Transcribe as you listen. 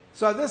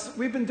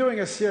We've been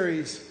doing a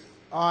series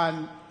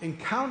on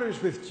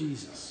encounters with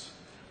Jesus.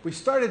 We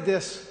started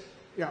this,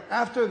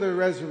 after the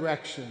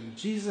resurrection.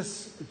 People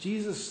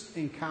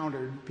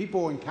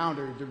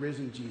encountered the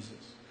risen Jesus.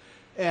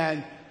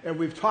 And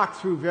we've talked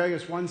through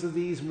various ones of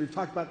these, and we've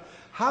talked about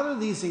how do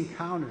these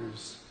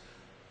encounters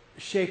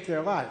shape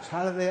their lives?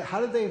 How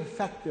do they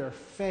affect their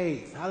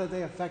faith? How do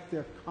they affect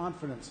their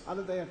confidence? How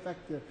do they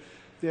affect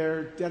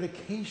their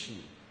dedication?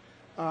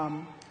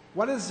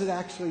 What is it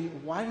actually?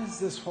 Why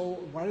does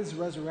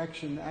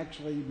resurrection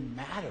actually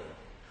matter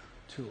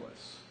to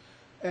us?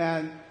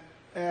 And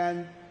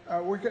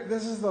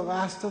this is the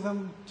last of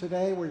them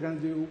today. We're going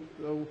to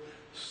do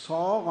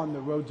Saul on the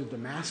road to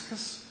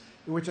Damascus,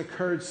 which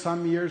occurred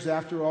some years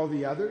after all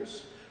the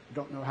others. We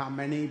don't know how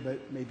many,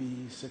 but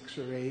maybe 6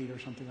 or 8 or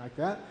something like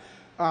that.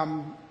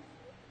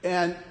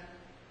 And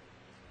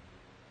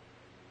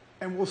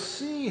we'll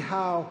see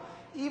how,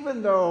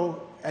 even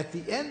though at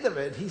the end of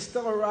it he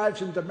still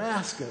arrives in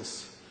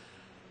Damascus,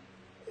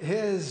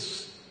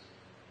 his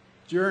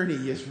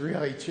journey is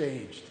really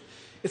changed.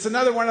 It's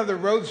another one of the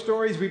road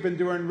stories. We've been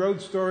doing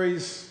road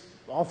stories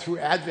all through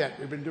Advent.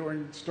 We've been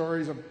doing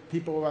stories of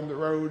people on the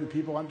road and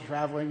people on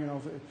traveling,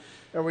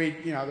 the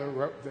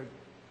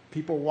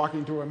people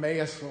walking to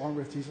Emmaus along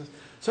with Jesus.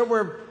 So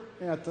we're,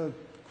 to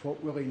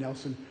quote Willie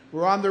Nelson,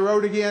 we're on the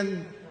road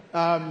again.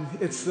 Don't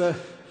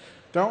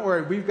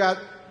worry, we've got,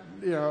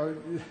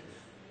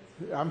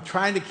 I'm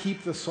trying to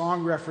keep the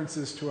song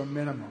references to a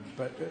minimum,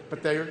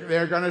 but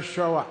they're going to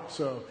show up.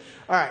 So,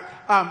 all right.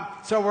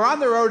 So we're on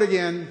the road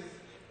again,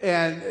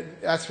 and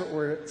that's what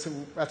we're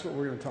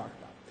going to talk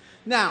about.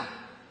 Now,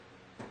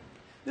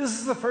 this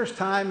is the first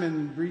time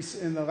in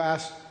the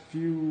last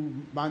few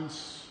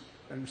months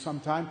and some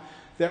time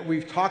that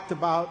we've talked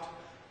about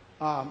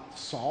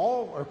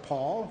Saul or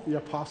Paul, the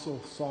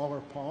apostle Saul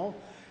or Paul,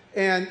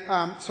 and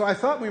so I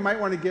thought I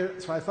might want to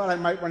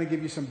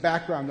give you some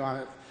background on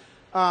it.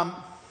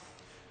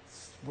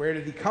 Where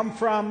did he come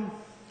from?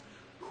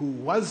 Who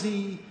was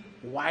he?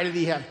 Why did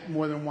he have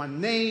more than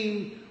one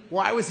name?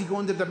 Why was he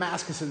going to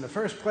Damascus in the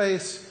first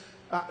place?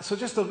 So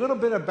just a little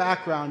bit of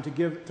background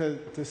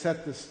to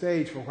set the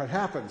stage for what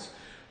happens.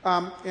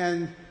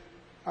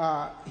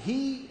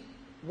 He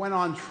went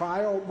on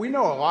trial. We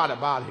know a lot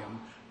about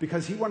him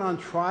because he went on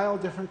trial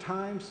different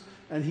times,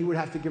 and he would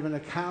have to give an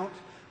account,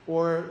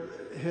 or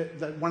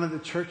one of the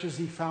churches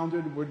he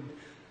founded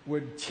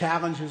would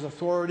challenge his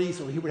authority,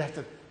 so he would have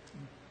to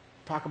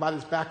talk about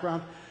his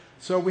background.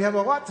 So we have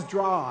a lot to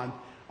draw on.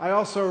 I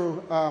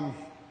also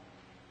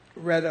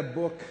read a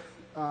book.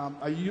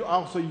 I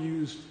also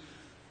used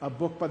a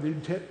book by the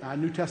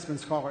New Testament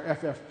scholar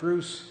F.F.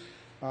 Bruce,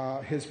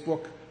 his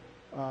book,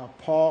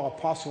 Paul,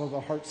 Apostle of the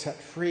Heart Set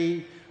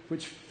Free,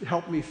 which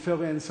helped me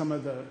fill in some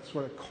of the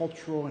sort of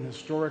cultural and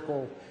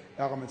historical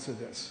elements of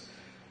this.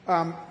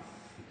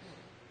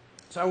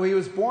 So he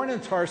was born in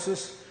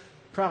Tarsus,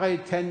 probably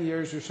 10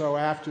 years or so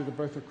after the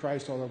birth of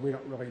Christ, although we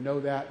don't really know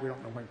that. We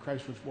don't know when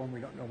Christ was born. We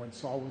don't know when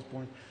Saul was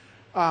born.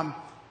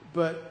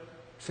 But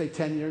say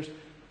 10 years.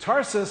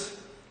 Tarsus,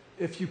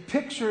 if you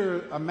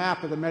picture a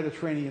map of the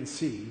Mediterranean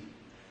Sea,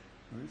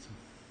 right,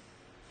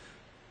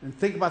 and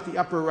think about the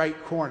upper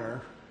right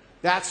corner,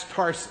 that's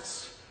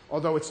Tarsus.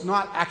 Although it's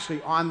not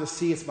actually on the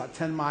sea, it's about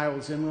 10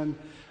 miles inland.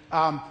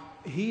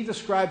 He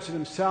describes it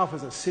himself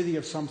as a city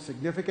of some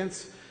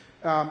significance,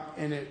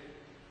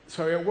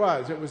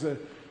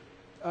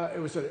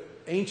 It was an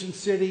ancient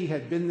city,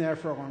 had been there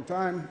for a long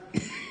time.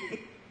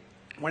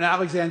 When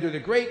Alexander the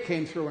Great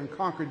came through and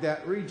conquered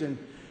that region,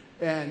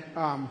 and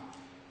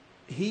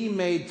he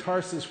made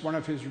Tarsus one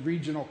of his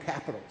regional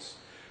capitals.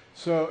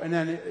 So, and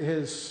then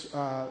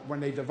when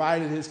they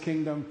divided his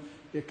kingdom,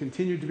 it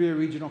continued to be a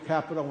regional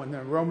capital. When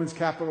the Romans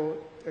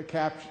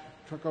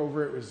took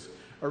over, it was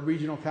a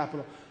regional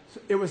capital.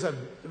 So it was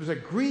a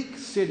Greek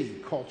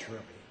city culturally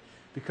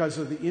because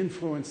of the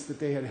influence that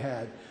they had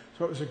had.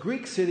 So it was a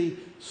Greek city.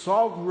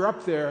 Saul grew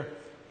up there,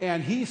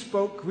 and he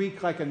spoke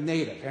Greek like a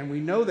native. And we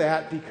know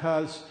that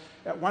because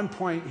at one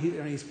point,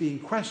 when he's being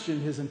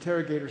questioned, his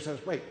interrogator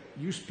says, "Wait,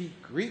 you speak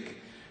Greek?"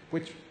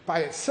 Which by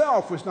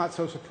itself was not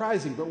so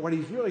surprising. But what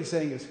he's really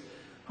saying is,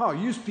 "Oh,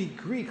 you speak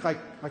Greek like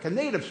a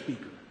native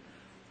speaker."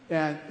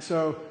 And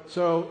so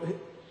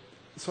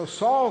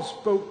Saul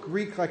spoke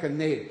Greek like a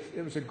native.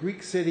 It was a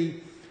Greek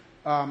city,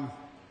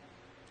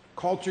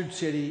 cultured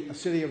city, a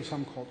city of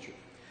some culture.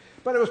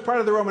 But it was part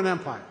of the Roman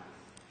Empire.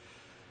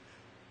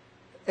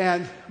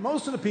 And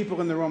most of the people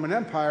in the Roman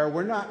Empire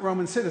were not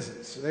Roman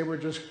citizens. They were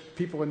just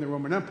people in the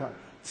Roman Empire.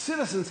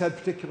 Citizens had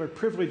particular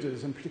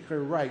privileges and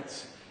particular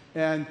rights.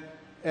 And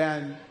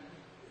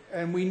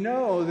we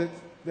know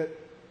that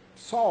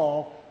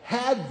Saul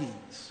had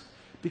these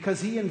because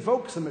he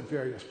invokes them at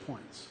various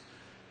points.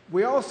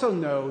 We also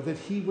know that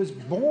he was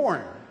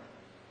born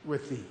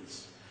with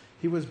these.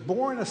 He was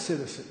born a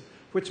citizen,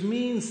 which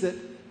means that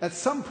at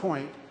some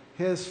point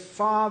his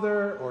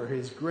father or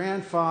his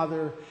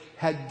grandfather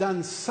had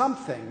done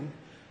something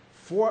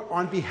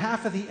on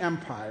behalf of the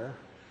empire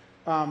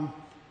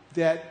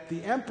that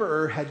the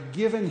emperor had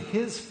given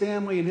his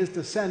family and his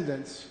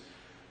descendants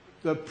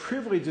the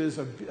privileges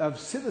of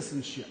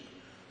citizenship.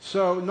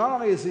 So not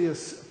only is he a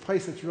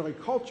place that's really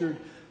cultured,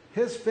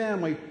 his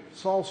family,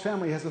 Saul's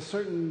family, has a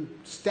certain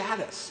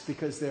status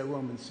because they're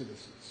Roman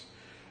citizens.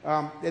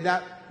 And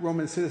that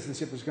Roman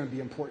citizenship is going to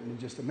be important in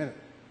just a minute.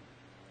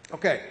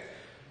 Okay,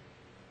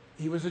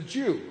 he was a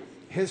Jew.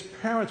 His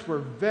parents were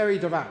very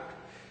devout.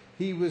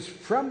 He was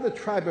from the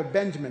tribe of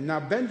Benjamin. Now,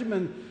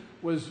 Benjamin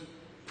was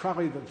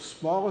probably the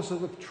smallest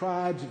of the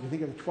tribes. If you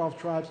think of the 12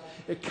 tribes,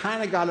 it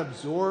kind of got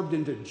absorbed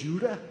into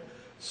Judah,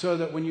 so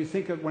that when you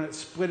think of when it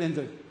split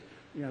into,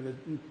 you know, the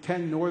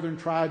 10 northern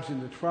tribes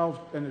and the 12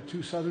 and the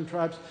 2 southern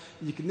tribes,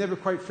 you could never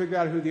quite figure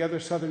out who the other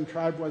southern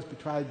tribe was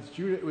besides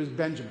Judah. It was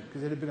Benjamin,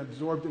 because it had been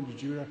absorbed into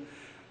Judah.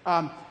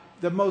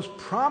 The most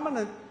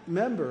prominent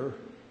member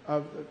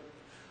of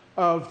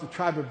the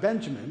tribe of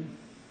Benjamin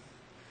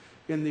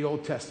in the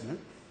Old Testament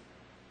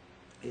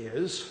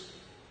is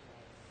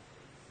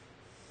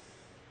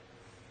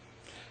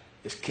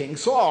King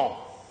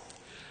Saul,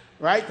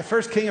 right? The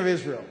first king of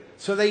Israel.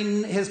 So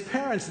his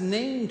parents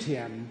named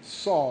him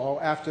Saul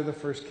after the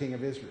first king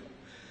of Israel.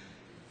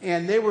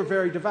 And they were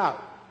very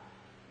devout.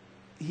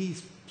 He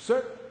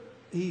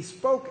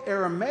spoke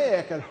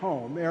Aramaic at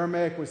home.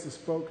 Aramaic was the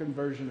spoken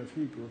version of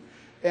Hebrew.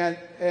 And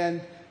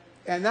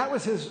that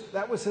was his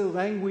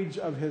language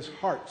of his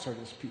heart, so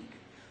to speak.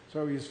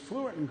 So he was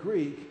fluent in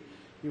Greek.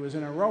 He was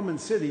in a Roman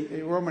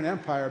city, a Roman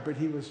empire, but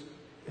his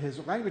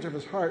language of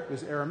his heart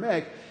was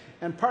Aramaic.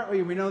 And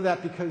partly we know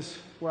that because,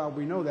 well,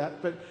 we know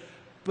that,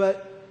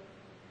 but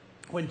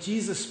when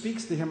Jesus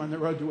speaks to him on the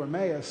road to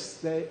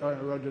Emmaus, or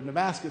the road to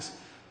Damascus,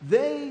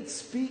 they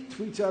speak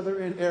to each other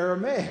in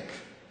Aramaic,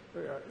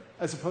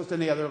 as opposed to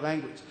any other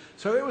language.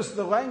 So it was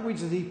the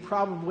language that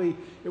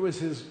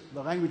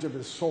the language of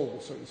his soul,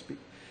 so to speak.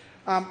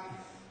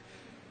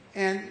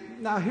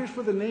 And now here's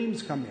where the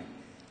names come in.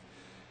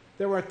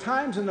 There were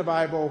times in the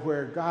Bible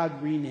where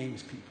God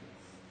renames people.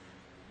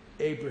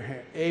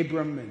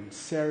 Abram and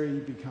Sarai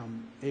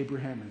become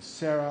Abraham and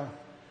Sarah.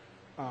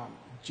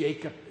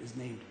 Jacob is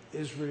named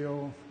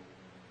Israel.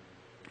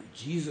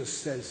 Jesus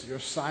says, "You're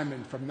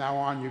Simon. From now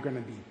on, you're going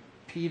to be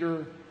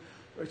Peter."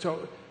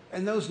 So,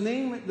 and those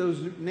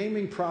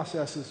naming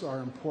processes are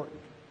important.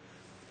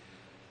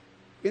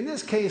 In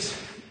this case,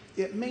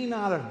 it may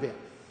not have been.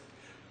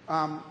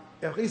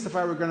 At least if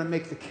I were going to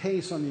make the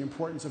case on the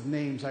importance of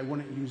names, I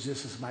wouldn't use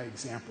this as my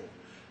example.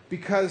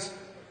 Because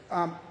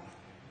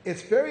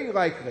it's very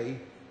likely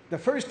the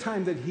first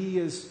time that he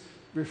is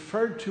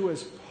referred to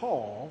as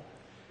Paul,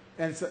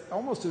 and it's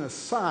almost an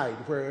aside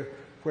where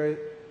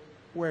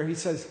he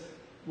says,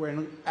 where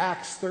in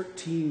Acts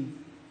 13,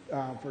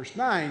 verse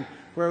 9,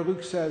 where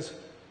Luke says,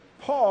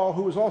 Paul,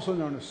 who was also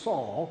known as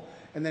Saul,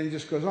 and then he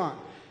just goes on.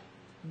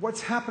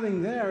 What's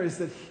happening there is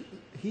that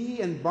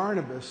he and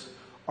Barnabas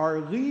are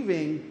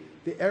leaving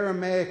the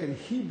Aramaic and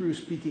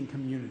Hebrew-speaking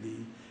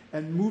community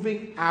and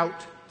moving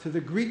out to the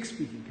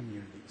Greek-speaking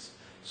communities.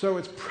 So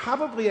it's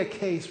probably a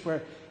case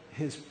where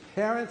his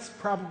parents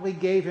probably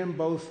gave him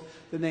both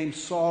the name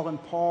Saul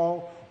and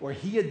Paul, or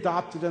he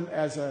adopted him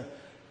as a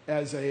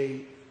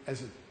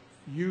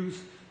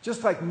youth,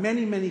 just like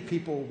many, many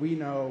people we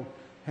know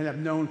and have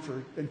known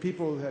and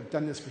people have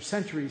done this for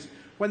centuries.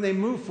 When they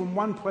move from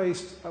one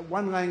place,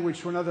 one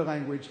language to another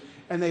language,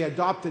 and they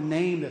adopt a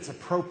name that's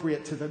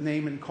appropriate to the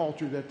name and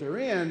culture that they're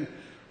in,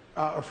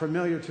 or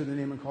familiar to the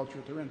name and culture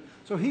that they're in.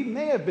 So he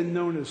may have been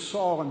known as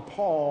Saul and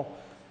Paul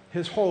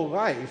his whole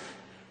life,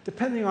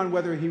 depending on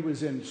whether he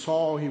was in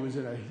Saul, he was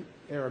in an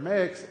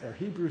Aramaic or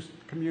Hebrew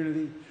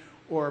community,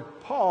 or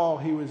Paul,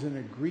 he was in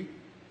a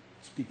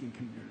Greek-speaking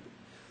community.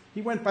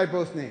 He went by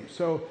both names.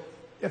 So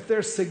if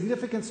there's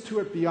significance to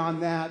it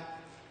beyond that,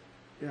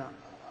 you know,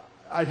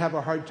 I'd have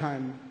a hard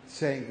time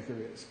saying that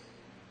there is.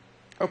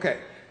 Okay,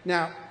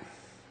 now,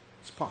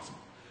 it's possible.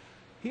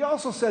 He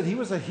also said he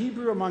was a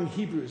Hebrew among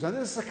Hebrews. Now,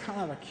 this is a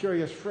kind of a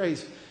curious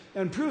phrase,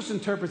 and Bruce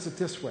interprets it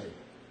this way.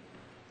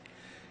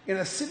 In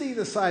a city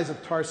the size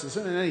of Tarsus,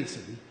 and in any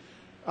city,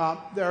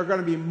 there are going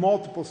to be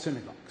multiple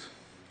synagogues.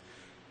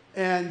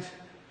 And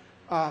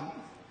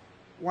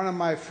one of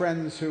my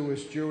friends who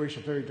was Jewish, a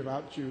very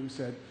devout Jew,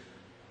 said,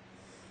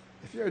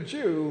 if you're a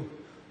Jew,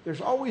 there's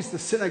always the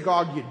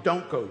synagogue you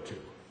don't go to.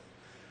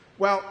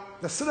 Well,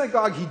 the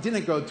synagogue he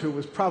didn't go to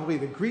was probably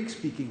the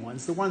Greek-speaking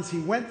ones. The ones he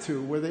went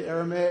to were the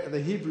Aramaic,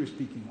 the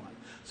Hebrew-speaking one.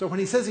 So when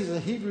he says he's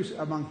a Hebrew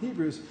among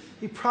Hebrews,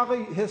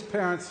 his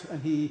parents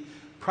and he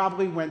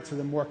probably went to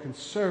the more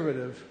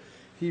conservative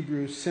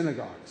Hebrew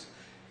synagogues.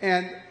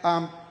 And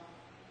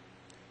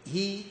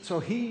he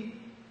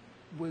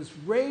was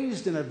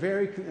raised in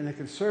a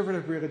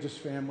conservative religious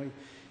family.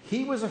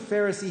 He was a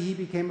Pharisee. He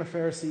became a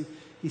Pharisee.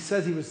 He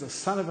says he was the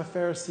son of a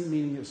Pharisee,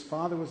 meaning his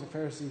father was a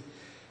Pharisee.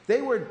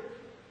 The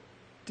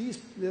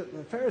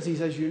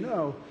Pharisees, as you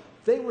know,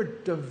 they were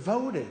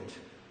devoted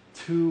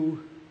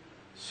to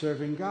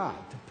serving God,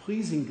 to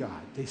pleasing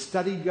God. They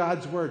studied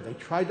God's word. They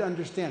tried to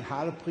understand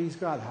how to please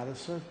God, how to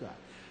serve God.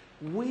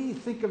 We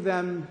think of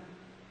them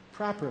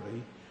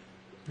properly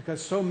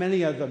because so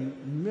many of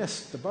them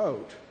missed the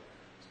boat,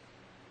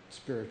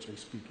 spiritually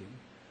speaking.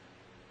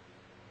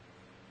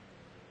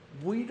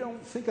 we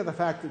don't think of the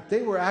fact that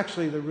they were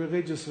actually the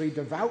religiously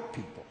devout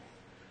people.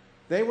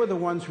 They were the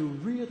ones who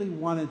really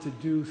wanted to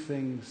do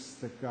things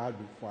that God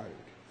required.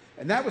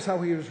 And that was how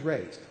he was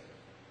raised.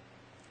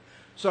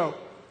 So,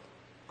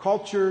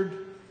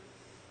 cultured,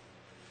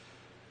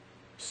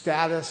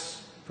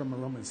 status from a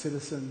Roman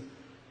citizen,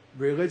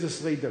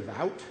 religiously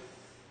devout.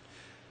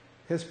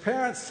 His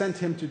parents sent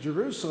him to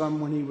Jerusalem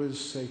when he was,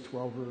 say,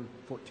 12 or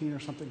 14 or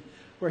something,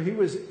 where he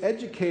was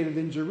educated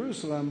in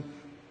Jerusalem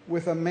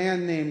with a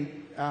man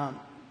named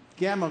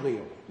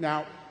Gamaliel.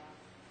 Now,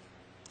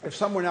 if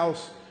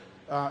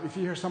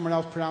you hear someone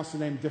else pronounce the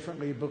name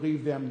differently,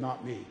 believe them,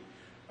 not me.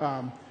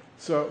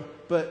 So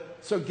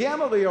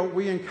Gamaliel,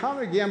 we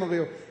encountered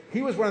Gamaliel.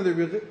 He was one of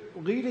the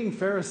leading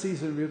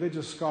Pharisees and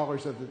religious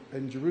scholars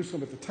in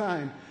Jerusalem at the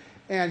time,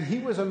 and he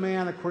was a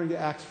man, according to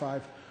Acts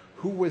 5,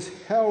 who was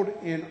held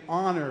in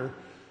honor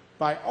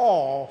by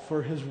all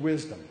for his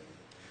wisdom.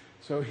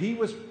 So he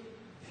was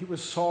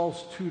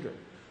Saul's tutor.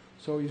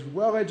 So he's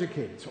well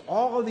educated. So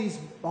all of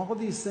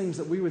these things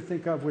that we would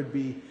think of would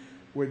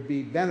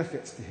be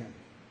benefits to him.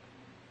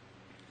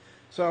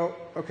 So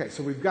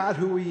so we've got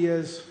who he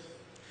is.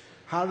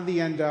 How did he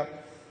end up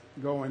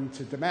going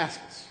to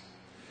Damascus?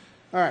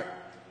 All right.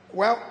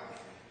 Well,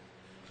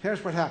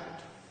 here's what happened.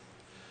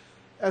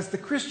 As the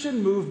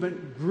Christian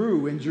movement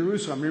grew in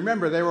Jerusalem,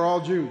 remember they were all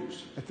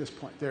Jews at this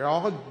point. They were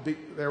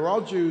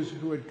all Jews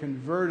who had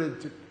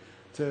converted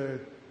to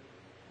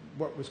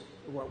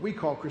what we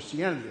call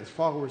Christianity, as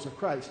followers of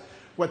Christ.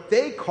 What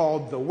they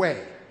called the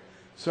way.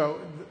 So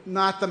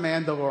not the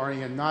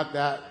Mandalorian, not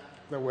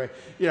the way,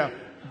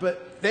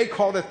 but they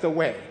called it the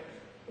way.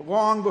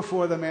 Long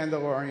before the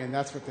Mandalorian,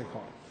 that's what they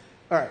called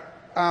it. All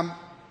right.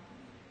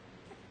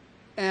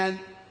 And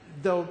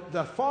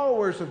the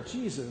followers of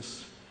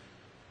Jesus,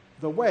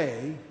 the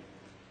way,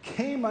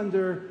 came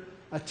under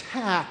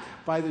attack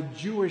by the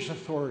Jewish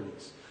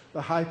authorities,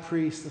 the high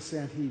priest, the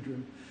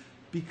Sanhedrin,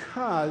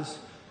 because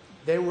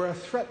they were a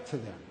threat to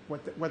them.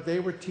 What they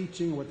were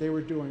teaching, what they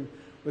were doing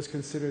was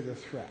considered a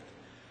threat.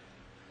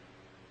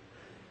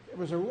 It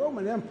was a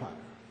Roman Empire,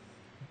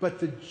 but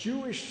the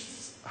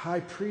Jewish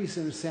high priests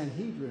and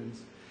Sanhedrins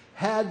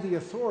had the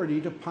authority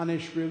to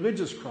punish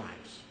religious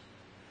crimes.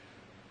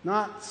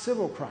 Not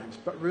civil crimes,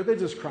 but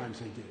religious crimes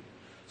they did.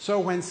 So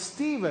when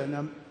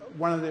Stephen,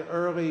 one of the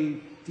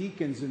early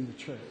deacons in the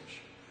church,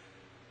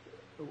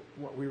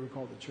 what we would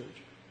call the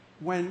church,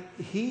 when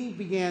he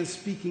began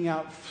speaking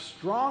out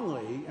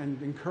strongly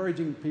and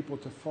encouraging people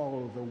to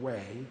follow the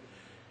way,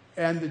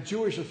 and the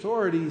Jewish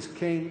authorities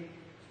came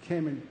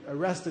and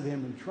arrested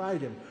him and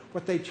tried him,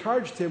 what they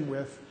charged him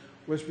with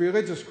was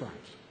religious crimes,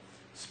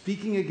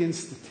 speaking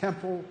against the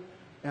temple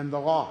and the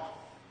law.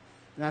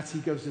 And he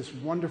gives this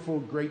wonderful,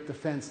 great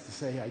defense to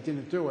say, I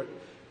didn't do it,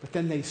 but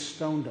then they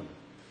stoned him.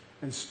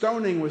 And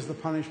stoning was the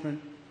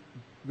punishment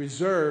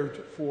reserved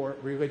for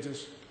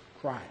religious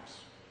crimes.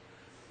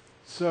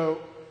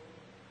 So,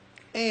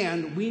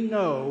 and we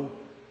know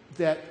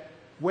that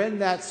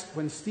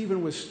when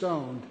Stephen was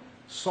stoned,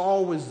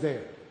 Saul was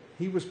there.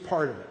 He was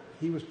part of it.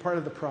 He was part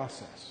of the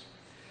process.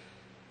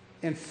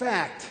 In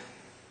fact,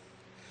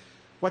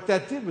 what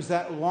that did was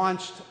that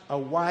launched a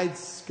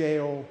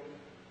wide-scale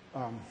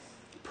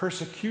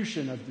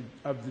persecution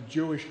of the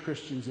Jewish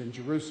Christians in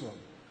Jerusalem,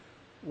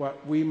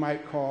 what we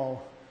might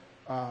call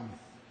an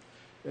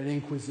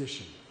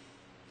inquisition.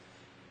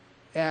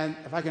 And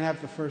if I can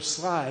have the first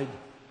slide,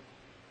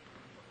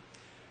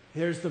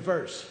 here's the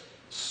verse.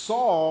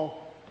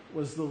 Saul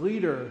was the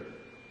leader,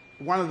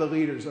 one of the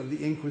leaders of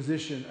the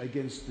Inquisition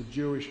against the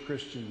Jewish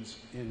Christians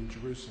in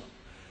Jerusalem.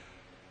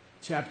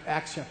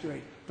 Acts chapter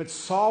 8. But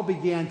Saul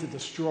began to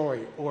destroy,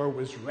 or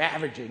was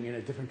ravaging in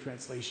a different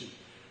translation,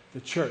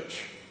 the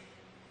church.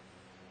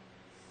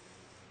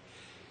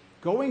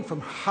 Going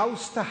from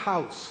house to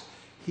house,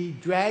 he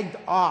dragged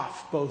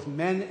off both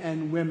men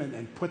and women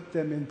and put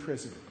them in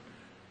prison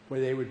where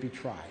they would be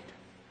tried.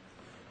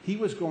 He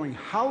was going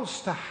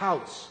house to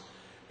house,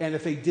 and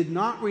if they did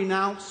not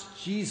renounce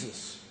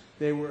Jesus,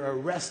 they were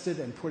arrested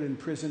and put in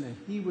prison, and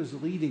he was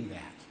leading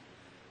that.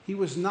 He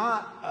was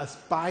not a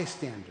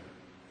bystander.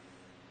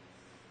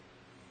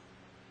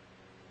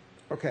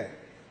 Okay,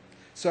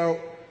 so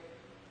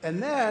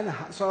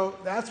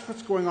that's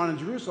what's going on in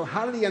Jerusalem.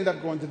 How did he end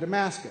up going to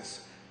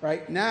Damascus?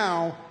 Right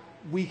now,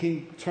 we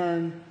can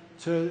turn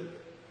to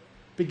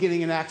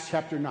beginning in Acts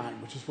chapter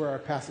 9, which is where our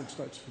passage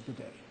starts for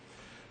today.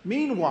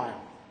 Meanwhile,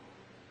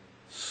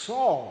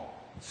 Saul,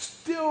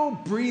 still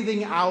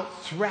breathing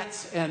out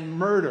threats and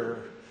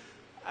murder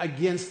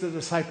against the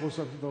disciples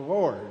of the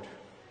Lord.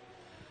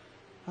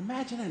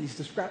 Imagine that.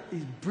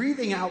 He's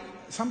breathing out,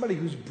 somebody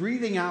who's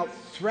breathing out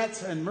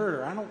threats and murder.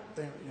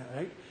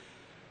 Right?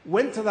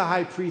 Went to the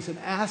high priest and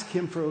asked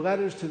him for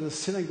letters to the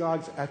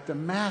synagogues at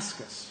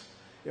Damascus.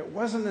 It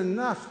wasn't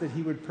enough that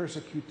he would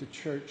persecute the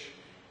church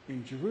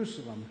in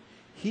Jerusalem.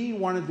 He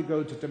wanted to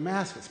go to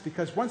Damascus,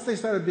 because once they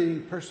started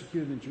being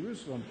persecuted in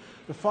Jerusalem,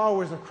 the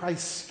followers of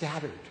Christ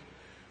scattered.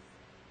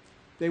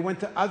 They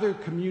went to other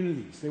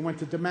communities. They went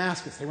to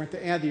Damascus. They went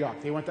to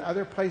Antioch. They went to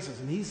other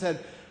places. And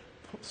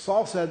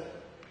Saul said,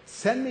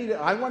 Send me to,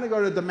 I want to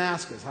go to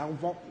Damascus.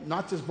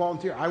 Not just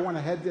volunteer. I want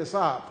to head this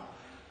up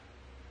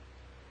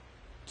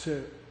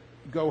to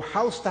go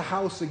house to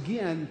house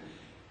again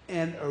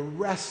and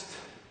arrest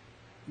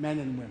men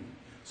and women.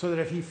 So that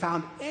if he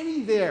found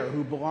any there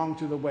who belonged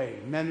to the way,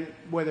 men,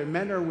 whether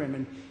men or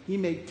women, he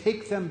may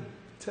take them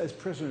as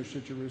prisoners to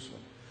Jerusalem.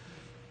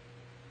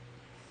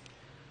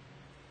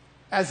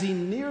 As he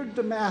neared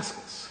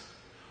Damascus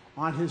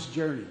on his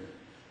journey,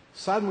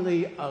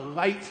 suddenly a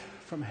light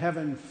from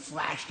heaven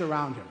flashed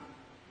around him.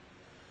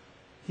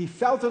 He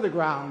fell to the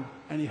ground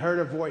and he heard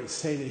a voice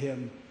say to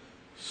him,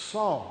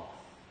 "Saul,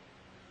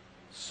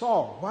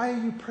 Saul, why are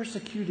you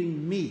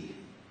persecuting me?"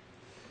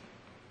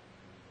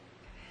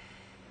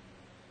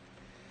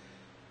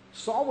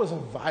 Saul was a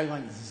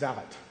violent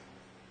zealot.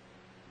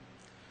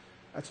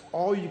 That's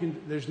all you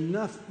can, there's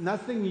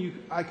nothing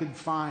I could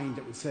find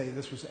that would say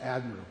this was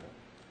admirable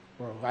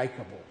or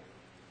likable.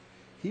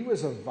 He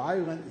was a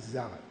violent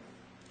zealot.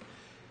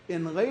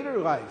 In later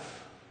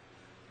life,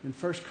 in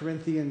 1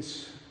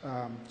 Corinthians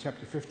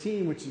chapter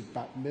 15, which is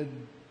about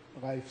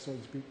mid-life, so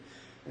to speak,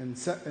 and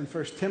in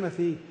 1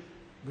 Timothy,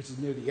 which is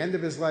near the end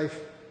of his life,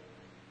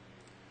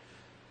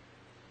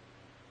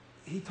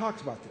 he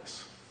talks about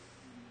this.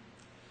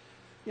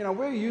 You know,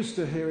 we're used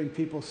to hearing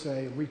people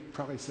say, we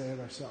probably say it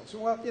ourselves,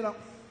 well, you know,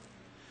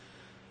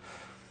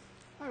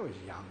 I was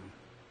young.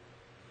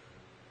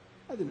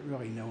 I didn't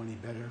really know any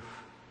better.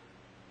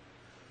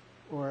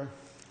 Or,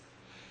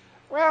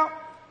 well,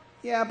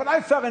 yeah, but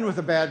I fell in with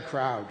a bad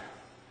crowd.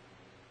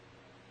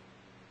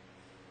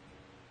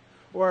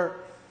 Or,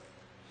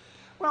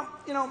 well,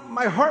 you know,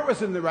 my heart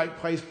was in the right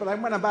place, but I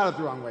went about it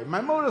the wrong way.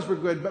 My motives were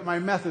good, but my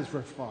methods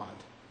were flawed.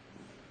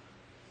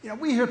 You know,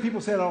 we hear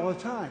people say it all the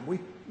time. We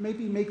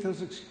maybe make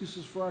those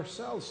excuses for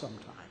ourselves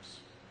sometimes.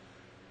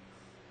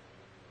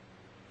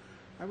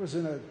 I was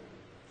in a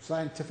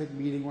scientific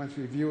meeting once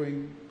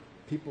reviewing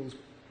people's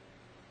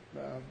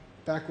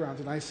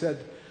backgrounds, and I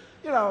said,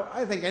 you know,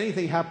 I think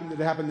anything that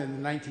happened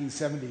in the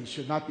 1970s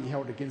should not be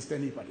held against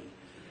anybody.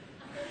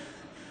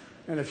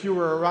 And if you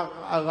were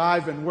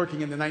alive and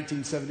working in the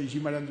 1970s,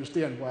 you might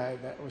understand why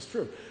that was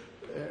true.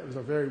 It was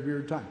a very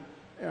weird time.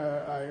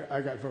 I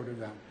got voted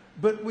down.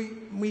 But we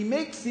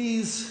make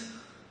these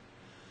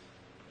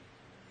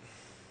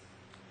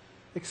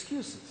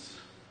excuses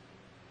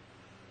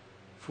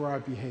for our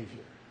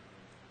behavior.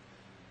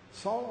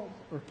 Saul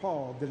or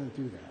Paul didn't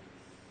do that.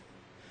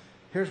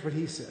 Here's what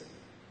he said.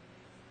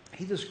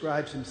 He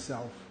describes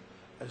himself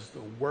as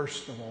the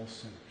worst of all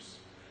sinners.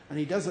 And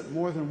he does it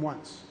more than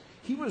once.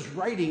 He was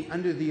writing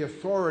under the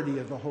authority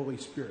of the Holy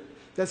Spirit.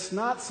 That's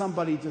not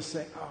somebody just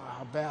saying, oh,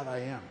 how bad I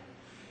am.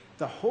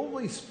 The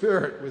Holy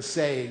Spirit was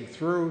saying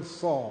through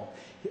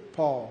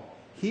Paul,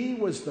 he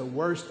was the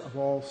worst of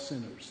all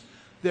sinners.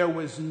 There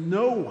was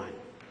no one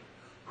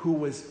who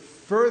was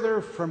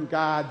further from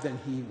God than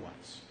he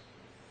was.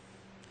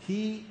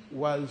 He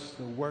was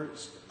the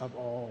worst of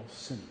all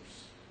sinners.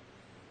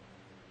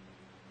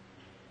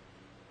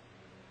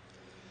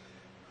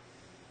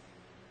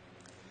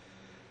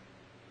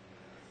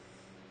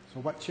 So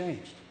what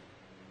changed?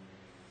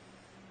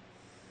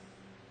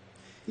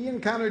 He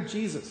encountered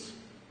Jesus,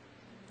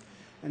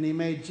 and he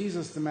made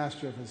Jesus the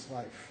master of his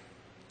life.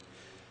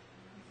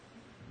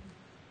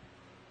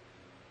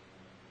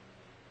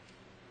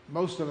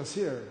 Most of us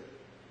here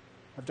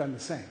have done the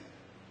same.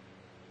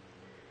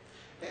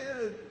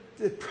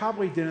 It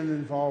probably didn't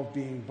involve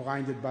being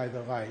blinded by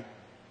the light.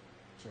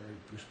 Sorry,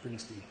 Bruce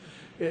Springsteen.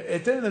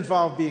 It didn't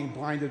involve being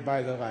blinded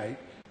by the light.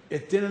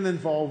 It didn't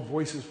involve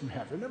voices from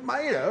heaven. It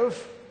might have,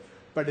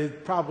 but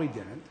it probably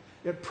didn't.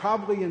 It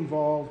probably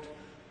involved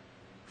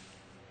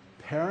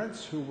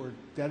parents who were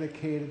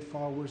dedicated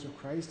followers of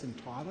Christ and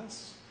taught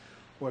us.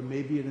 Or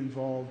maybe it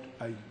involved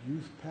a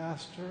youth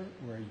pastor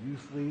or a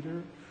youth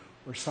leader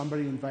or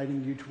somebody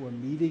inviting you to a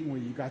meeting where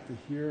you got to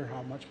hear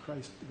how much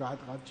God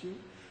loved you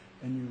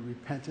and you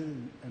repented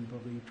and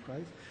believed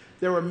Christ.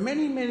 There were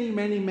many, many,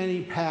 many,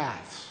 many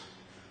paths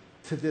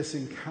to this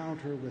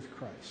encounter with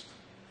Christ.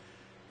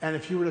 And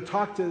if you were to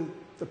talk to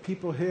the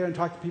people here and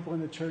talk to people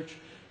in the church,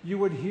 you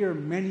would hear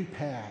many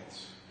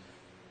paths.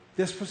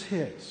 This was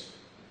his.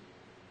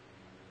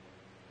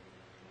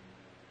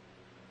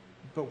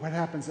 But what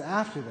happens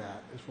after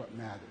that is what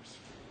matters.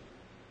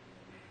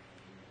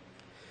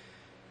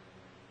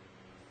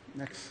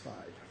 Next slide.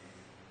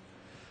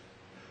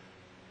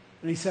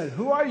 And he said,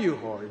 "Who are you,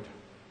 Lord?"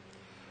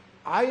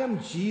 "I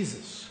am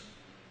Jesus,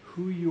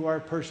 who you are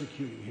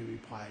persecuting," he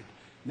replied.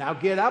 "Now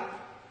get up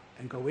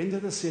and go into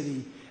the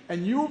city,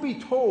 and you will be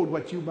told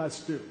what you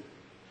must do."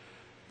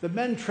 The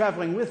men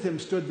traveling with him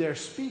stood there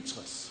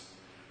speechless.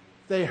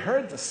 They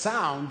heard the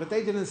sound, but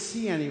they didn't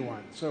see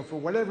anyone. So for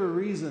whatever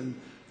reason,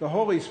 the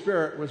Holy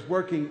Spirit was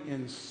working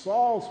in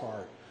Saul's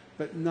heart,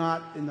 but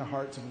not in the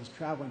hearts of his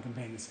traveling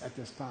companions at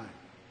this time.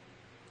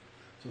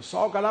 So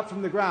Saul got up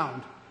from the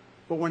ground,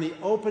 but when he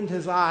opened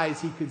his eyes,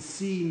 he could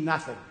see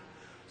nothing.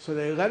 So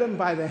they led him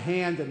by the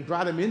hand and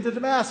brought him into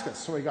Damascus.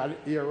 So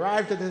he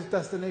arrived at his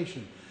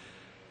destination.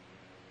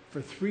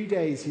 For 3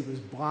 days he was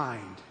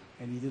blind,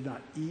 and he did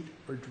not eat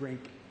or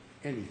drink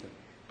anything.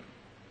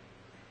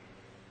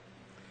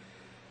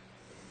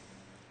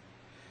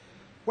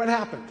 What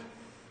happened?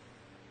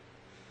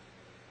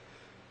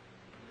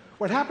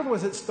 What happened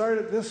was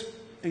this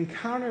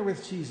encounter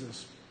with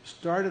Jesus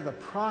started a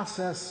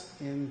process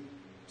in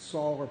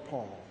Saul or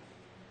Paul.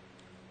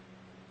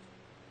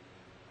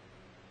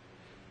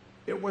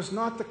 It was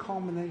not the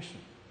culmination.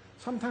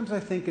 Sometimes I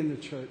think in the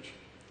church,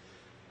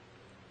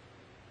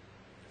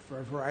 for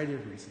a variety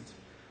of reasons,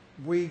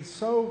 we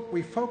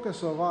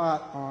focus a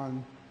lot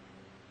on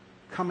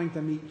coming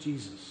to meet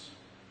Jesus,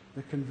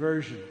 the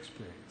conversion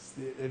experience,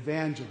 the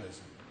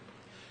evangelism.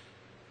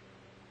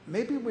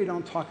 Maybe we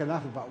don't talk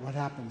enough about what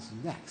happens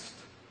next.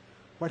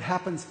 What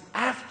happens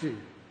after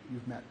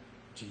you've met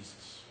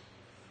Jesus?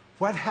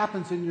 What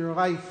happens in your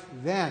life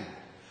then?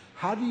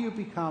 How do you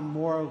become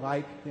more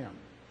like him?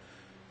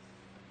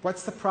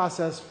 What's the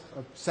process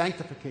of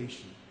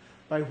sanctification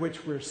by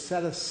which we're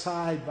set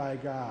aside by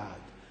God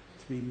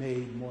to be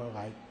made more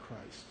like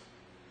Christ?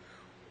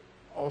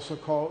 Also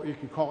you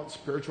can call it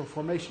spiritual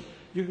formation.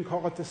 You can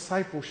call it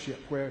discipleship,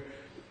 where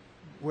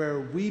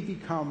we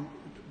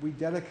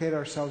dedicate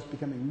ourselves to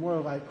becoming more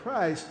like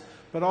Christ,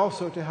 but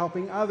also to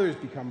helping others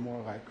become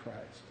more like Christ.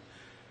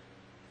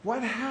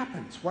 What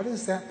happens? What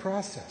is that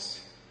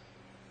process?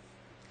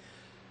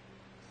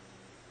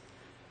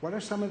 What are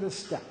some of the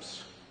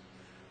steps?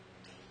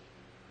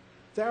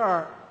 There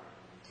are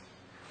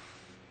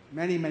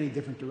many, many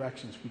different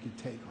directions we could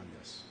take on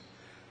this.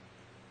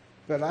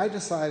 But I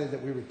decided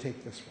that we would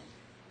take this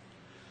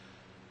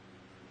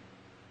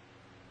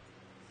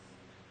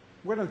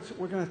one.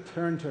 We're going to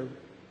turn to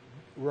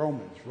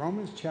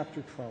Romans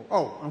chapter 12.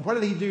 Oh, and what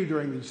did he do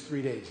during these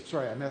 3 days?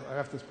 Sorry, I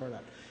left this part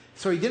out.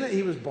 So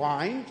he was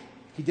blind.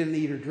 He didn't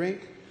eat or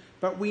drink.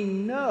 But we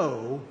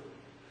know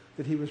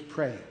that he was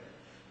praying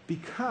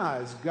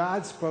because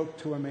God spoke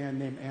to a man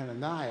named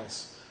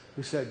Ananias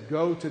who said,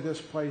 go to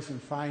this place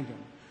and find him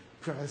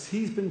because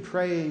he's been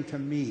praying to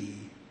me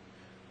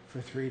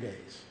for 3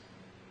 days.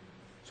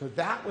 So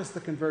that was the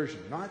conversion,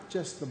 not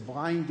just the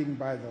blinding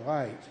by the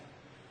light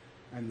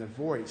and the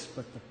voice,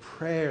 but the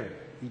prayer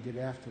he did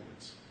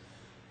afterwards.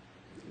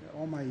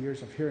 All my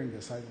years of hearing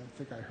this, I don't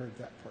think I heard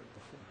that part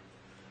before.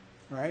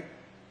 All right?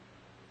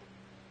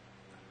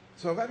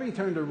 So let me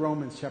turn to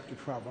Romans chapter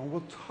 12, and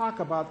we'll talk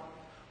about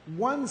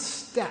one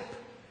step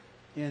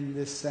in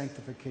this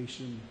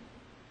sanctification,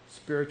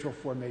 spiritual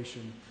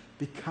formation,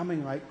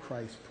 becoming like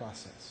Christ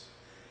process.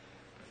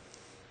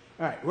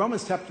 All right,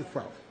 Romans chapter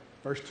 12,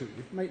 verse 2.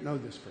 You might know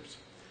this verse.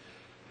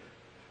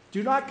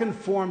 Do not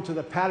conform to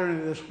the pattern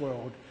of this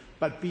world,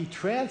 but be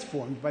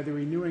transformed by the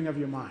renewing of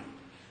your mind.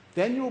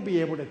 Then you will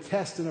be able to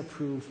test and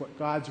approve what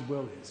God's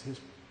will is, his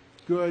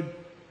good,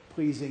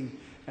 pleasing,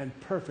 and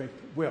perfect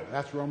will.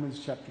 That's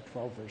Romans chapter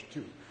 12, verse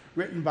 2,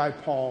 written by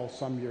Paul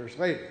some years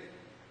later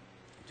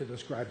to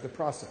describe the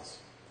process.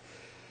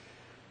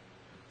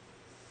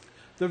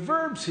 The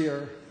verbs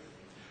here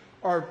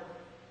are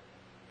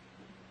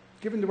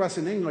given to us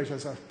in English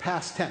as a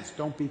past tense.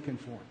 Don't be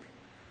conformed,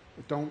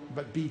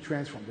 but be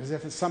transformed, as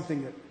if it's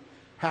something that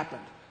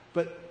happened.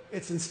 But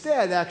it's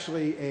instead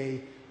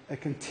actually a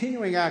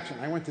continuing action.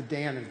 I went to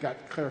Dan and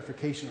got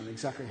clarification on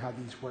exactly how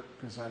these work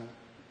because I don't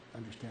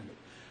understand it.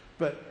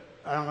 But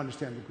I don't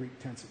understand the Greek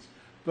tenses.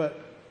 But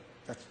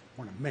that's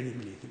one of many,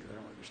 many things I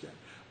don't understand.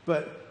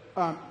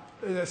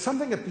 But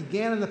something that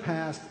began in the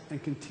past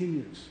and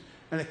continues.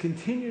 And it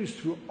continues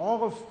through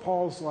all of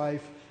Paul's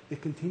life.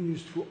 It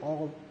continues through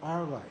all of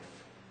our life.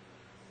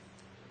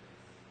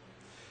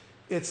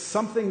 It's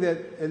something that,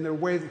 in the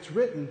way that's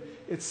written,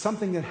 it's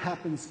something that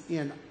happens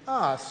in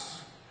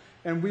us,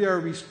 and we are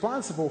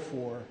responsible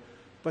for,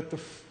 but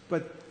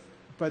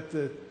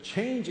the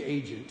change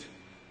agent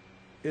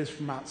is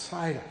from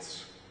outside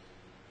us.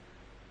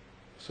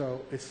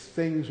 So it's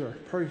things or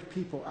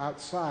people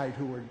outside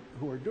who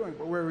are doing,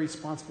 but we're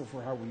responsible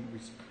for how we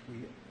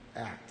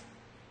act.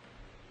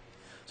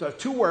 So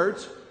 2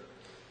 words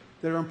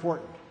that are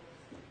important.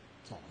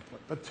 It's all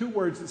important, but 2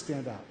 words that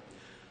stand out.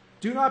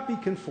 Do not be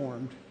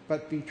conformed,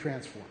 but be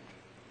transformed.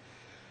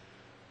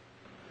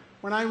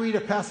 When I read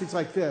a passage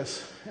like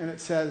this, and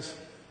it says,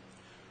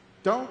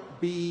 don't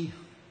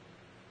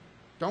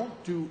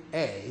do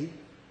A,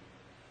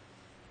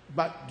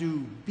 but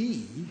do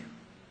B,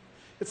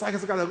 it's like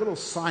it's got a little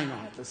sign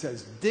on it that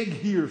says, dig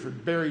here for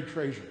buried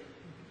treasure.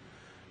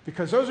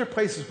 Because those are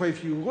places where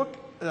if you look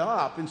it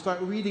up and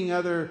start reading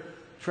other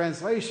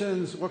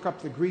translations, look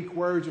up the Greek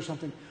words or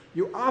something,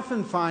 you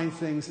often find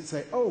things that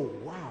say, oh,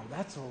 wow,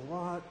 that's a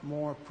lot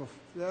more,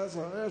 there's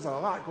a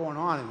lot going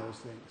on in those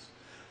things.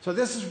 So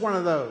this is one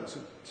of those.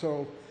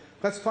 So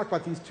let's talk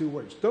about these 2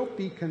 words. Don't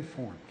be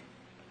conformed.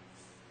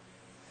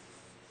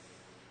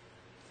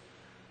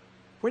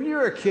 When you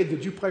were a kid,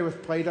 did you play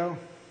with Play-Doh?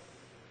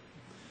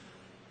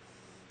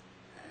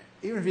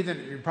 Even if you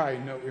didn't, you probably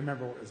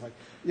remember what it was like.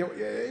 You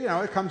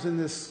know, it comes in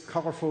this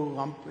colorful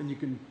lump, and you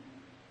can,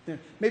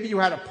 maybe you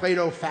had a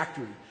Play-Doh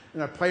factory.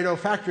 In a Play-Doh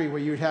factory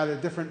where you'd have a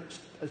different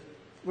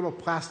little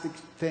plastic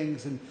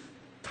things and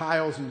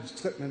tiles and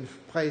slip them in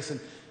place, and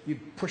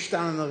you'd push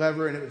down on the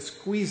lever and it would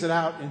squeeze it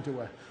out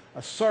into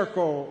a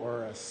circle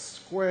or a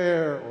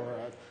square or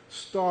a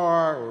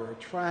star or a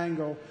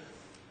triangle.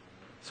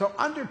 So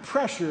under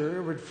pressure,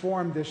 it would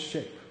form this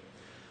shape.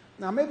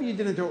 Now, maybe you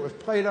didn't do it with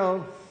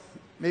Play-Doh.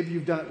 Maybe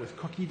you've done it with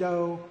cookie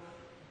dough,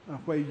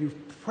 where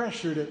you've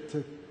pressured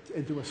it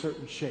into a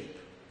certain shape.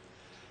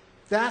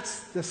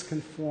 That's this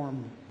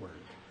conform word.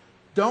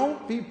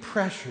 Don't be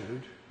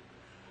pressured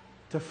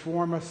to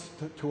form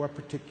to a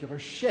particular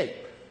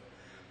shape.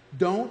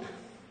 Don't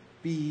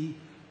be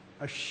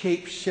a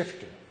shape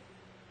shifter.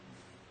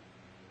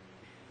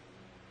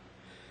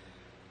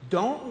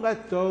 Don't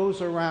let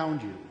those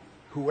around you,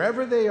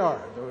 whoever they are,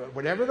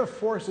 whatever the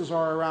forces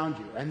are around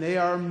you, and they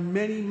are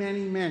many,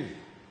 many, many,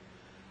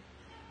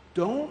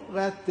 don't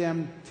let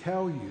them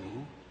tell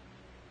you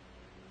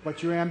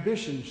what your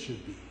ambitions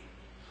should be.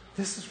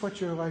 This is what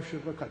your life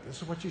should look like.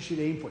 This is what you should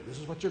aim for. This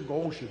is what your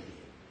goal should be.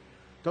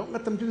 Don't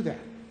let them do that.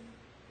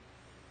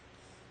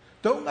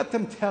 Don't let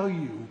them tell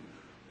you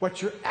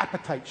what your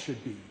appetite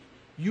should be.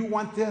 You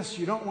want this,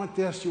 you don't want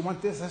this, you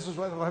want this is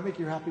what will make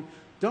you happy.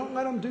 Don't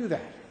let them do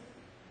that.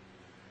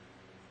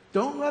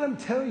 Don't let them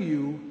tell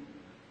you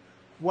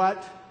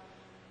what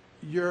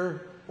you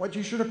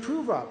should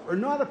approve of or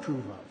not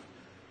approve of.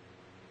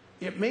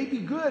 It may be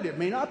good, it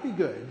may not be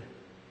good,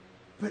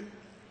 but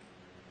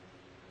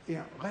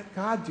let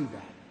God do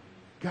that.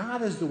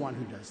 God is the one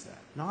who does that,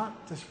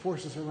 not the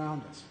forces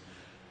around us.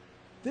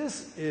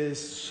 This is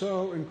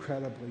so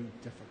incredibly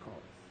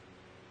difficult.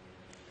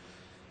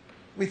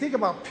 We think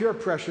about peer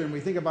pressure and we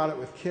think about it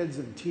with kids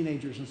and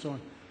teenagers and so on.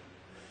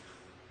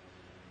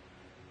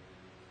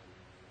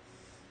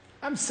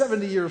 I'm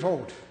 70 years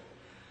old.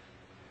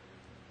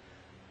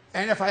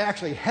 And if I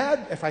actually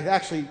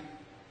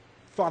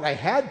thought I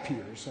had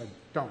peers, I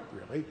don't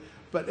really,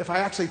 but if I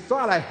actually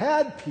thought I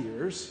had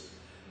peers,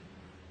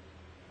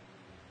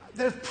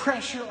 there's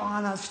pressure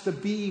on us to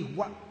be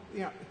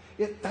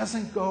it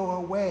doesn't go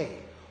away.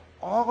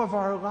 All of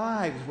our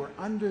lives, we're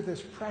under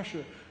this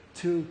pressure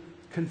to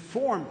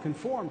conform.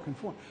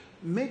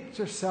 Make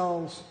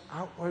yourselves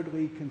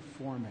outwardly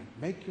conforming.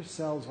 Make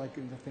yourselves like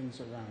the things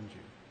around you.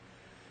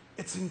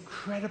 It's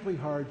incredibly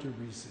hard to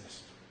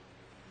resist.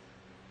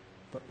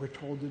 But we're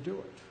told to do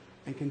it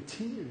and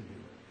continue to do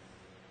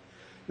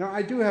it. Now,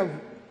 I do have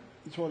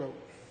sort of,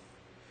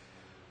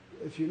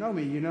 if you know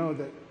me, you know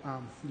that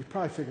you've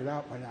probably figured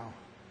out by now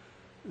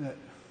that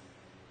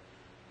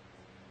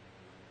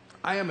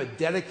I am a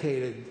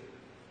dedicated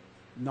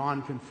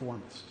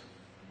nonconformist.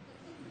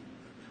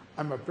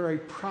 I'm a very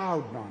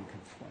proud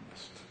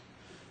nonconformist.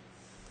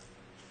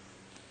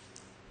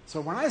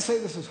 So when I say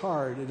this is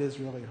hard, it is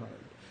really hard.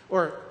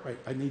 Or, wait,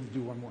 I need to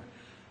do one more.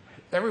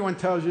 Everyone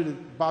tells you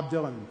Bob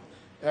Dylan,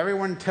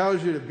 everyone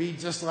tells you to be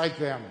just like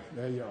them.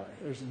 There you are.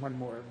 There's one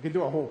more. We can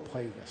do a whole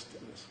playlist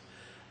of this.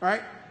 All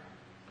right?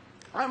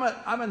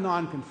 I'm a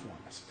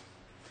nonconformist.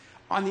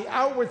 On the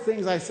outward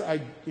things,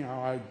 I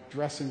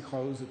dress in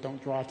clothes that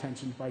don't draw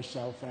attention to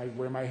myself, and I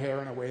wear my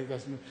hair in a way that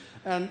doesn't,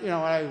 and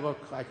I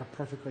look like a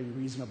perfectly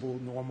reasonable,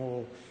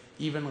 normal,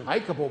 even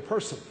likable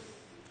person,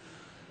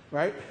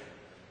 right?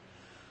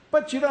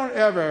 But you don't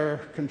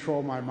ever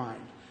control my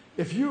mind.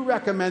 If you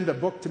recommend a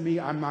book to me,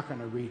 I'm not going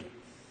to read it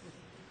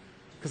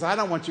because I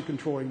don't want you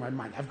controlling my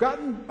mind. I've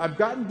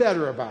gotten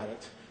better about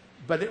it,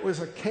 but it was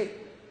a case.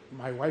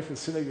 My wife is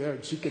sitting there,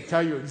 and she could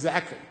tell you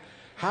exactly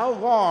how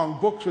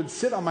long books would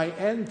sit on my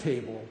end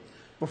table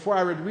before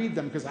I would read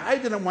them, because I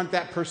didn't want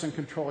that person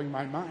controlling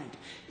my mind.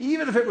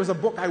 Even if it was a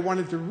book I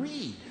wanted to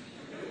read,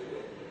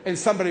 and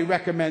somebody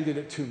recommended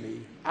it to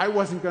me, I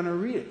wasn't going to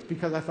read it,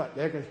 because I thought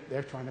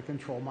they're trying to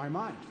control my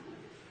mind.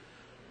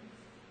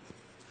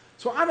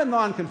 So I'm a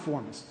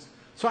nonconformist.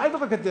 So I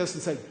look at this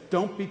and say,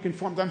 don't be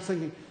conformed. I'm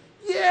thinking,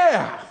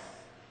 yeah,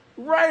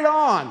 right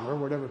on, or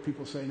whatever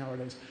people say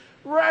nowadays.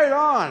 Right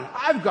on.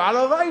 I've got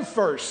a life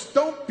first.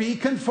 Don't be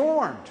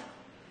conformed.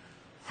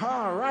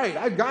 All right,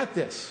 I've got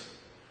this.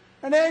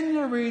 And then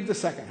you read the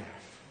second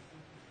half.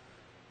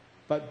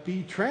 But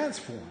be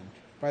transformed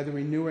by the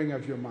renewing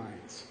of your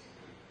minds.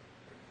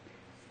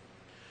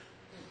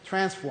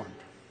 Transformed.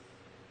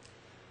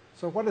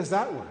 So what is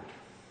that word?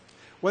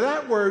 Well,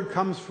 that word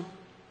comes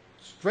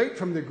straight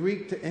from the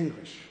Greek to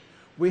English.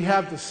 We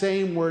have the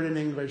same word in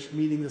English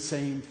meaning the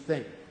same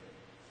thing.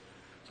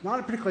 It's not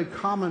a particularly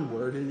common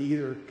word in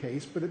either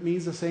case, but it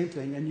means the same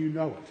thing, and you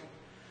know it.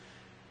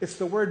 It's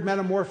the word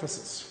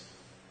metamorphosis.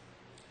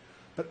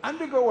 But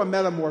undergo a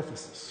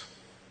metamorphosis.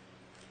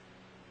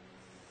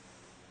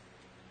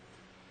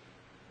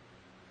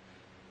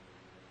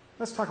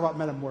 Let's talk about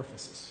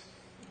metamorphosis.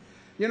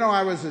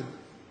 I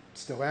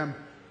still am,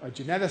 a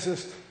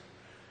geneticist,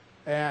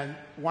 and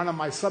one of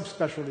my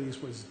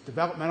subspecialties was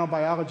developmental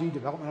biology,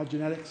 developmental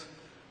genetics,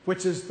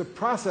 which is the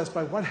process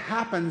by what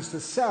happens to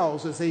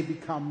cells as they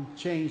become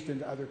changed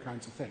into other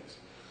kinds of things.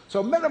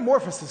 So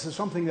metamorphosis is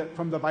something that,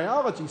 from the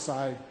biology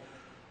side,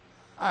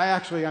 I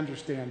actually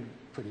understand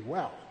pretty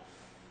well.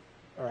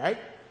 All right?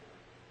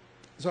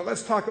 So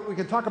we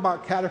can talk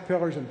about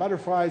caterpillars and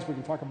butterflies. We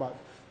can talk about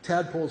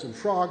tadpoles and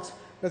frogs.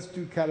 Let's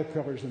do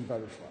caterpillars and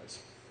butterflies.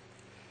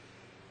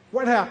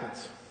 What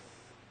happens?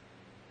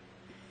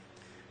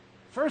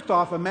 First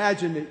off,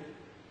 imagine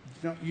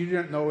that you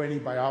don't know any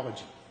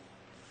biology.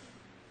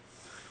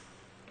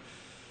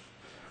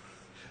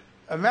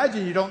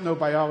 imagine you don't know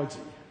biology,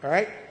 all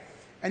right?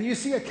 And you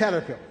see a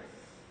caterpillar.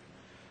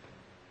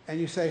 And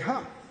you say,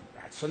 huh,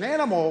 that's an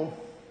animal.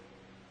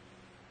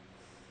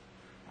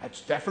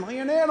 That's definitely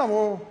an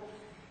animal.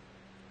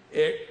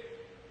 It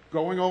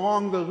going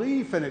along the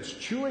leaf and it's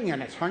chewing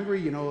and it's hungry.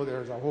 You know,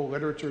 there's a whole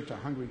literature to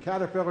hungry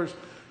caterpillars.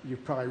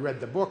 You've probably read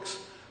the books.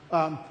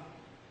 And,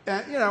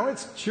 you know,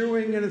 it's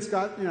chewing and it's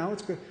got, you know,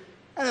 it's good.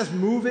 And it's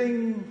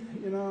moving,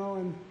 you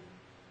know,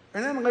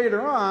 and then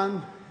later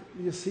on,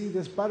 you see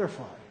this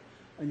butterfly.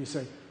 And you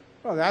say,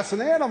 oh, that's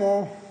an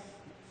animal.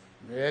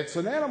 It's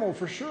an animal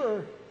for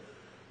sure.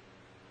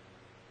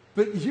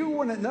 But you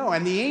wouldn't know,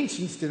 and the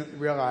ancients didn't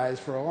realize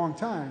for a long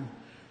time,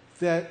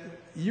 that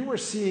you were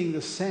seeing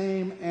the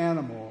same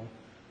animal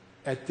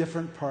at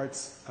different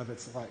parts of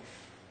its life.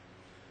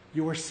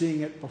 You were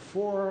seeing it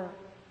before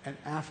and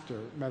after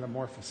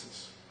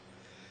metamorphosis.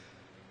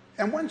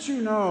 And once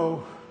you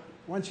know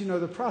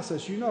the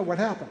process, you know what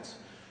happens.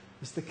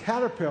 Is the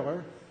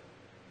caterpillar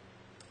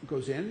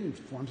goes in and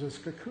forms this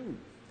cocoon,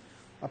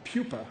 a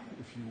pupa,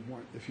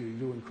 if you're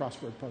doing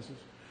crossword puzzles,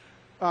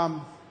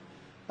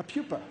 a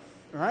pupa.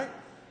 All right?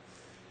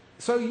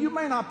 So you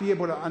may not be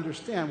able to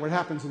understand what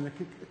happens in the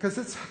cocoon because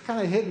it's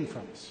kind of hidden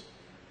from us.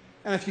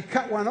 And if you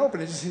cut one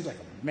open, it just seems like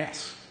a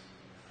mess.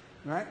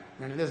 Right?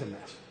 And it is a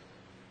mess.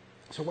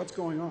 So what's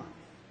going on?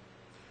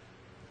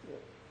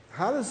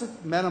 How does it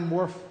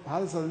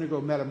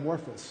undergo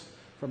metamorphosis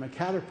from a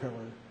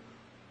caterpillar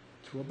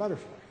to a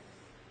butterfly?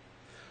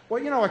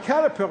 Well, you know, a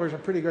caterpillar is a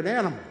pretty good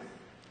animal.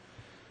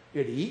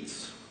 It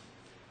eats,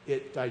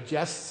 it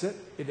digests it,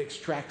 it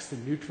extracts the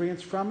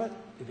nutrients from it,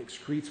 it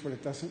excretes what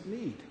it doesn't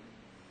need.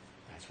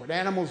 That's what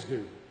animals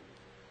do.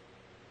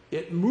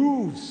 It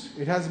moves,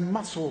 it has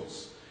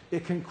muscles,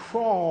 it can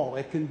crawl,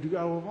 it can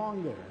go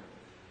along there,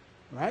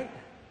 right?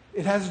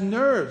 It has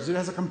nerves, it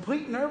has a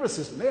complete nervous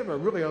system. They have a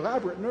really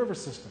elaborate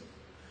nervous system,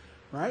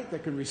 right?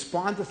 That can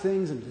respond to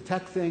things and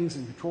detect things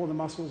and control the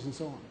muscles and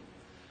so on.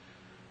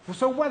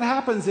 So what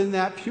happens in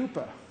that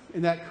pupa,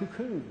 in that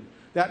cocoon,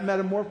 that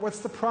metamorph? What's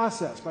the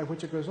process by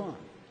which it goes on?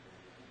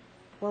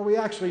 Well, we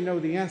actually know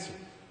the answer.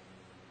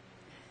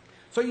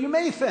 So you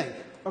may think,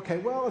 okay,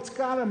 well, it's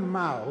got a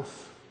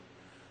mouth.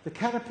 The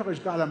caterpillar's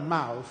got a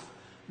mouth.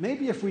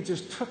 Maybe if we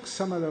just took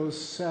some of those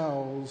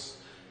cells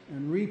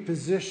and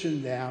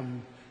repositioned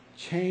them,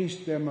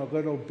 changed them a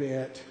little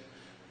bit,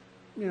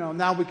 you know,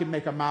 now we can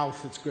make a mouth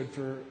that's good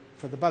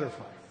for the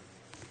butterfly.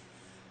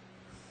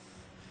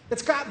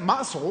 It's got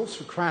muscles,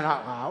 for crying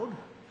out loud.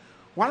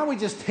 Why don't we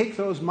just take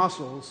those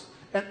muscles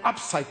and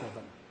upcycle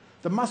them?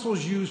 The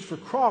muscles used for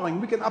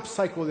crawling, we can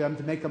upcycle them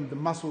to make them the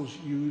muscles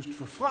used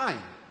for flying.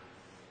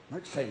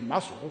 Like same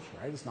muscles,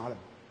 right? It's not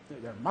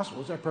they're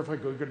muscles, they're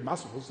perfectly good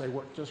muscles, they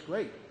work just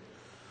great.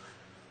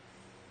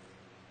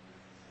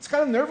 It's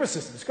got a nervous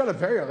system, it's got a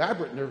very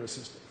elaborate nervous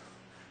system,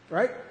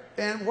 right?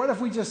 And what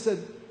if we just said,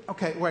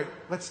 okay, wait,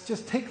 let's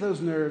just take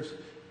those nerves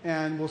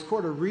and we'll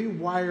sort of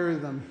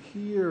rewire them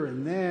here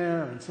and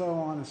there and so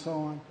on and so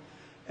on.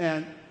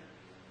 And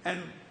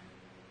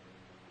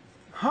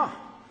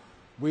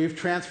we've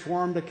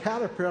transformed a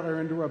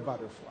caterpillar into a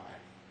butterfly.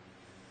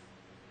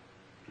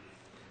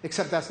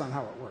 Except that's not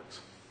how it works.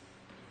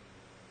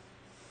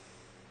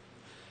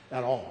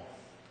 At all.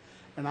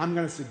 And I'm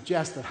going to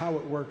suggest that how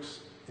it works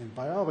in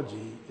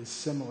biology is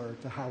similar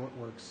to how it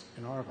works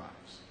in our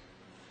lives.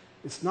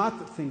 It's not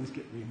that things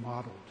get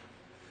remodeled.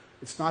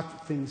 It's not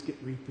that things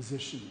get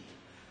repositioned.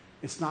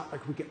 It's not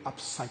like we can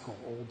upcycle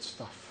old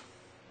stuff.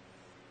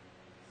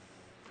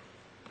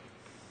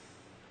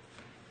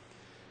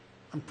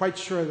 I'm quite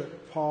sure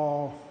that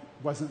Paul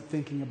wasn't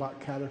thinking about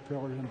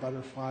caterpillars and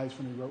butterflies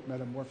when he wrote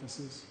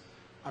Metamorphoses.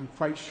 I'm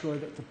quite sure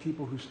that the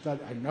people who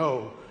studied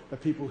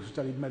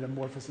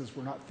Metamorphoses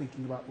were not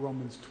thinking about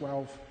Romans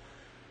 12.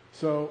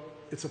 So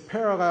it's a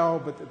parallel,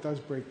 but it does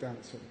break down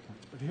at certain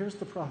points. But here's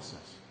the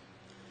process.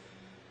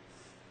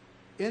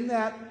 In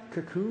that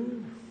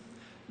cocoon,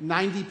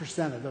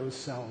 90% of those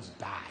cells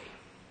die.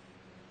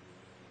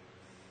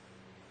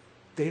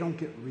 They don't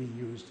get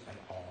reused at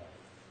all.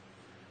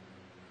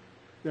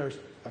 There's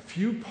a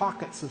few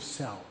pockets of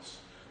cells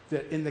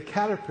that in the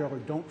caterpillar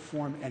don't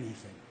form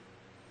anything.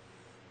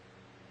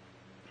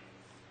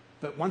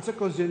 But once it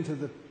goes into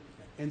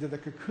the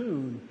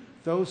cocoon,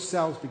 those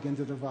cells begin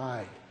to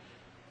divide.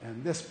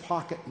 And this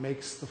pocket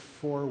makes the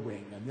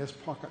forewing, and this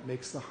pocket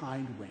makes the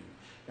hind wing,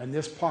 and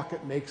this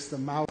pocket makes the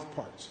mouth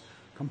parts,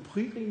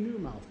 completely new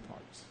mouth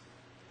parts.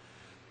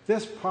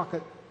 This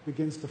pocket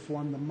begins to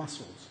form the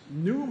muscles,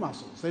 new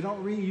muscles. They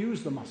don't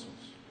reuse the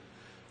muscles.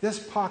 This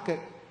pocket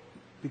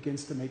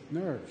begins to make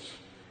nerves,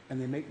 and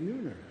they make new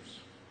nerves,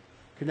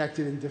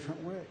 connected in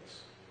different ways.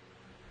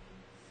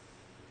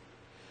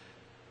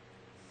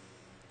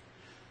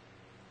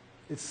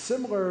 It's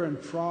similar in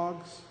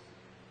frogs,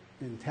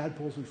 in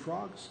tadpoles and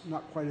frogs,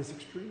 not quite as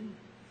extreme,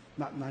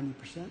 not 90%,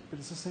 but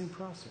it's the same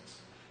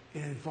process.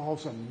 It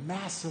involves a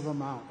massive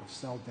amount of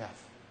cell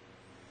death.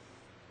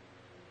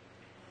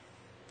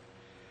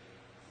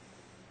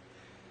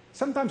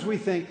 Sometimes we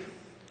think,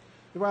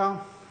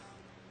 well,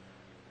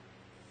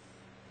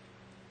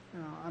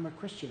 I'm a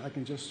Christian. I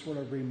can just sort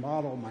of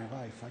remodel my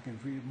life. I can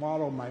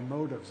remodel my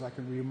motives. I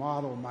can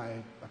remodel my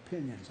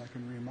opinions. I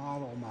can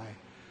remodel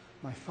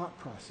my thought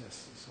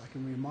processes. I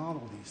can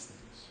remodel these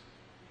things.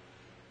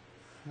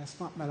 That's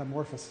not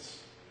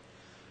metamorphosis.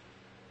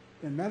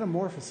 In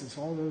metamorphosis,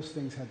 all those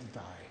things had to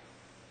die.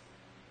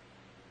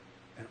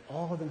 And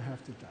all of them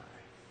have to die.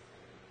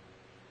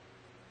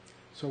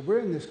 So we're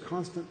in this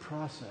constant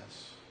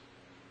process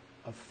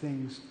of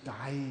things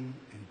dying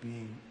and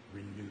being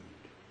renewed.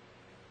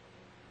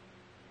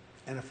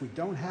 And if we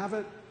don't have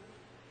it,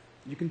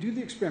 you can do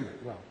the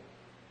experiment. Well,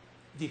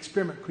 the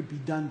experiment could be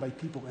done by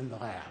people in the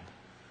lab,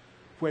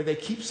 where they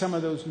keep some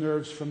of those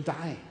nerves from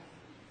dying.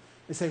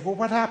 They say, well,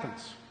 what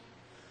happens?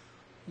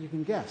 You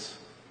can guess.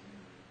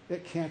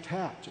 It can't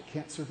hatch. It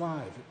can't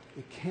survive.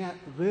 It can't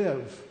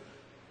live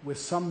with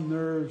some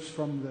nerves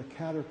from the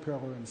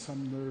caterpillar and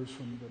some nerves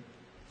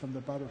from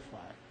the butterfly.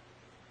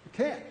 It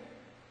can't.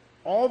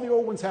 All the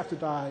old ones have to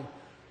die.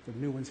 The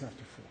new ones have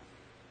to form.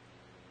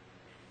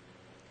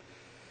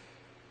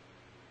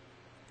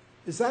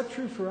 Is that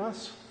true for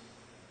us?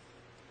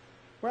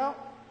 Well,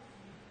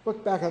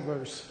 look back at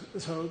verse.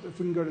 So if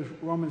we can go to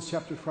Romans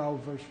chapter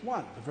 12, verse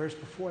 1, the verse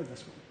before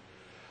this one.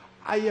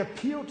 I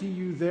appeal to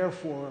you,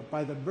 therefore,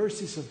 by the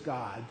mercies of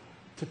God,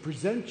 to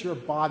present your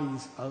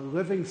bodies a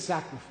living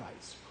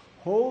sacrifice,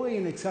 holy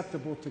and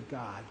acceptable to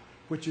God,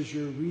 which is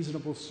your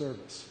reasonable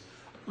service.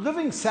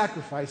 Living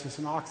sacrifice is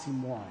an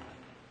oxymoron.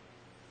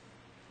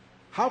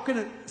 How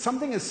can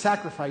something is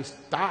sacrificed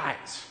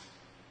dies?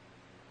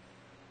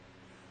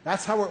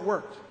 That's how it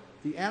worked.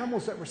 The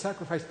animals that were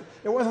sacrificed,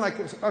 it wasn't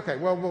like, okay,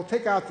 well, we'll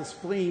take out the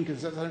spleen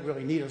because it doesn't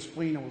really need a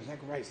spleen and we'll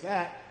sacrifice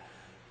that.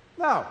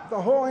 No,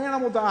 the whole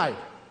animal died.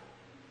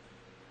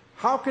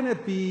 How can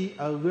it be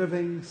a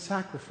living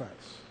sacrifice?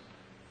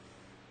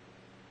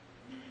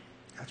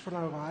 That's what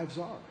our lives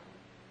are.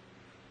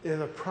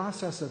 They're a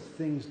process of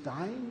things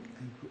dying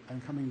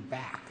and coming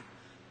back.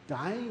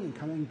 Dying and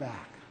coming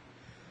back.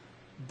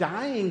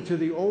 Dying to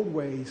the old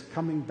ways,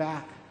 coming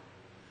back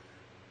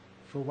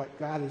for what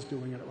God is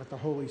doing and what the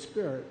Holy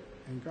Spirit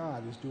and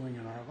God is doing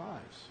in our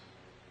lives.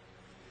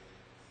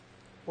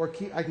 Or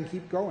I can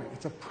keep going.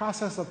 It's a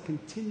process of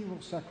continual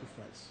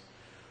sacrifice.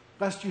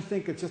 Lest you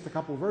think it's just a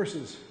couple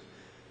verses,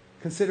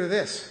 consider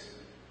this.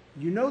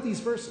 You know these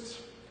verses.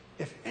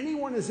 If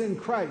anyone is in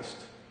Christ,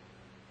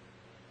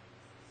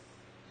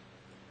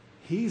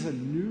 he's a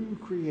new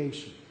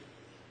creation.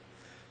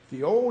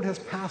 The old has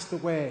passed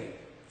away.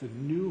 The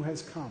new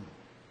has come.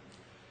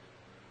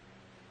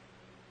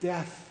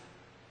 Death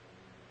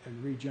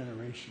and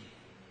regeneration.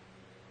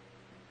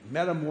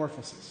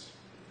 Metamorphosis.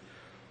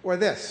 Or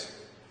this,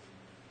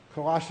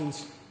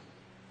 Colossians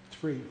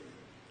 3.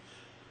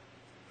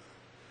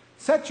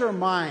 Set your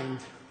mind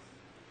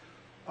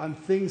on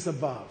things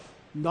above,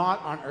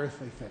 not on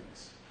earthly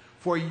things.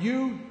 For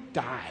you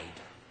died.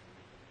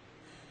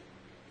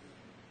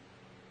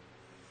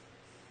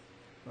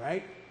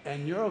 Right?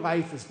 And your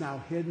life is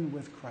now hidden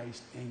with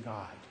Christ in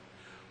God.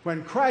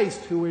 When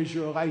Christ, who is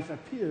your life,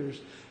 appears,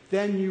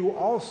 then you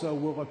also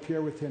will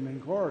appear with him in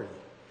glory.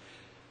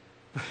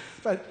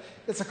 But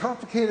it's a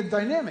complicated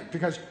dynamic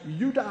because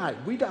you died,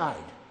 we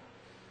died.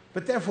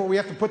 But therefore we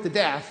have to put to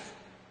death.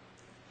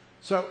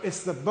 So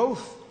it's the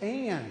both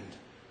and.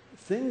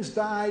 Things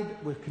died,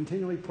 we're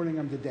continually putting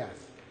them to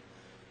death.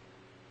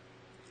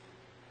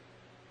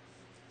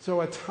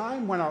 So a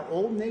time when our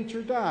old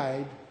nature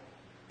died,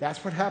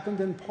 that's what happened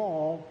in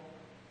Paul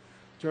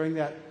during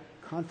that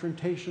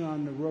confrontation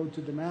on the road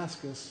to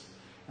Damascus,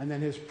 and then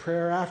his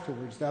prayer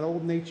afterwards. That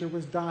old nature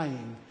was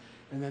dying,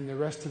 and then the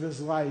rest of his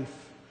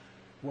life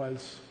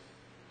was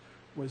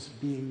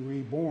being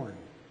reborn,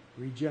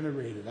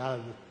 regenerated out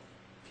of the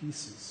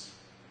pieces.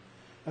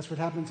 That's what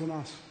happens in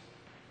us.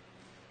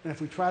 And if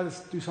we try to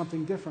do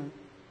something different,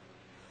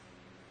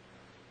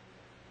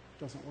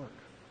 it doesn't work.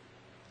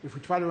 If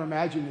we try to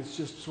imagine it's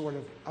just sort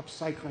of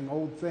upcycling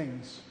old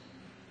things,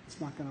 it's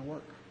not going to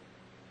work.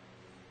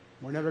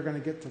 We're never going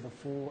to get to the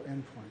full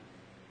end point.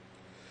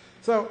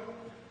 So,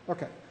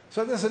 okay.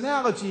 So this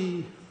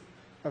analogy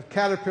of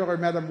caterpillar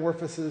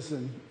metamorphosis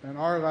and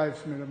our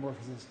life's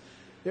metamorphosis,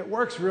 it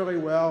works really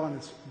well,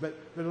 but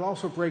it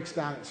also breaks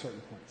down at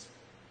certain points.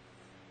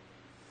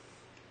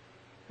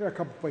 There are a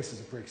couple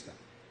places it breaks down.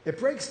 It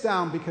breaks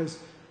down because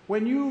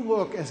when you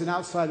look as an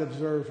outside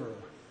observer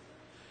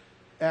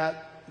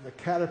at the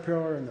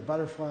caterpillar and the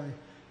butterfly,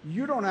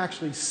 you don't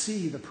actually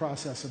see the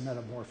process of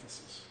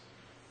metamorphosis.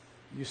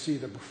 You see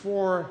the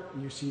before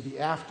and you see the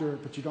after,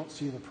 but you don't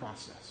see the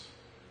process.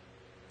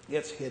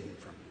 It's hidden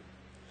from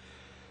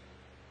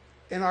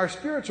you. In our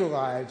spiritual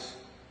lives,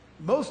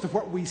 most of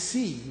what we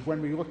see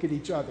when we look at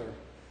each other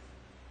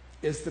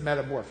is the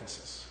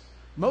metamorphosis.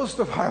 Most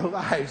of our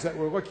lives that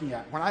we're looking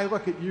at, when I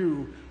look at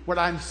you, what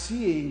I'm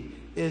seeing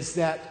is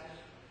that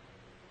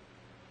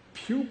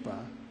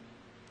pupa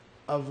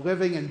of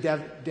living and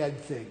dead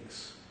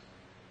things.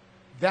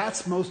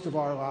 That's most of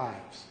our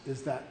lives,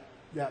 is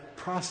that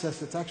process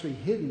that's actually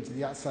hidden to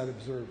the outside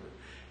observer.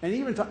 And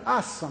even to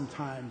us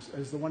sometimes,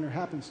 as the one who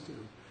happens to,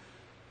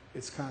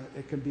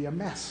 it can be a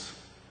mess.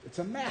 It's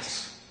a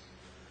mess.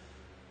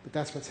 But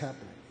that's what's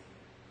happening.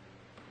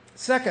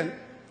 Second,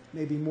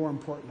 maybe more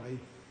importantly,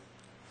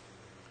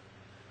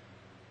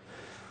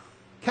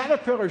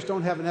 caterpillars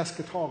don't have an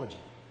eschatology.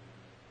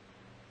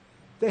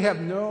 They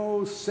have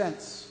no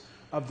sense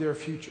of their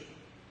future.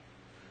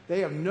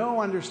 They have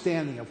no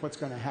understanding of what's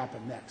going to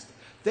happen next.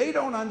 They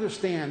don't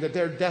understand that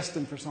they're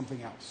destined for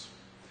something else.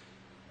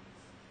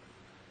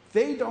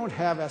 They don't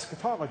have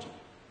eschatology.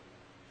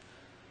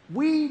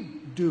 We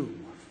do.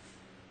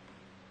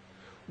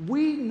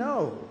 We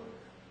know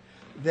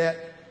that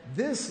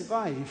this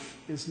life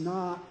is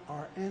not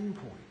our end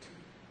point.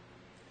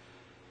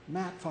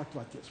 Matt talked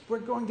about this. We're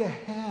going to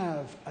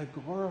have a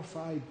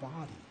glorified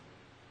body.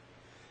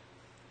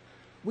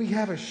 We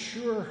have a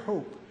sure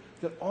hope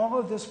that all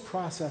of this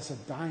process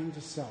of dying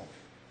to self,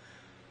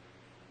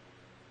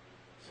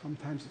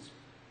 sometimes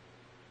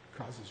it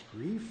causes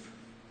grief,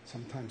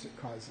 sometimes it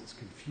causes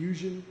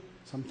confusion,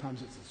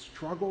 sometimes it's a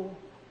struggle.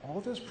 All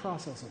this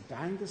process of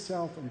dying to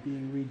self and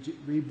being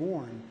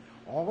reborn,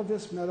 all of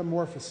this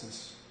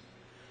metamorphosis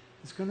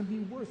is going to be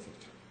worth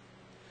it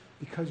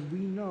because we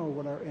know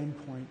what our end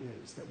point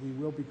is, that we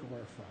will be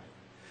glorified.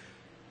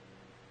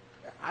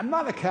 I'm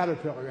not a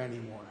caterpillar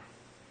anymore.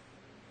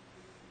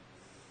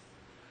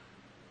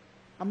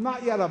 I'm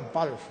not yet a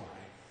butterfly.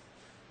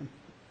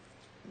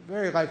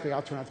 Very likely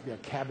I'll turn out to be a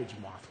cabbage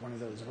moth, one of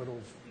those little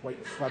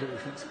white fluttery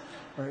things.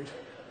 Right?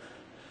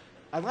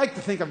 I'd like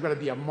to think I'm going to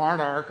be a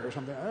monarch or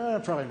something.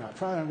 Probably not.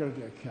 Probably I'm going to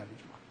be a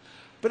cabbage moth.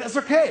 But it's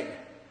okay,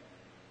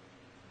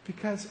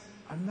 because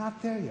I'm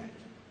not there yet.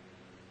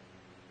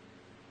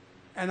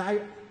 And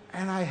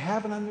I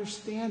have an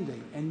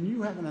understanding, and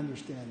you have an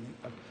understanding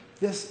of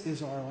this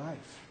is our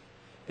life.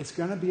 It's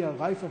going to be a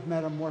life of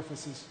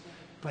metamorphosis,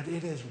 but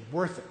it is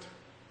worth it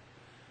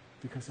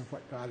because of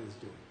what God is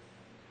doing.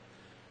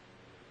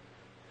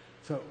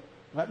 So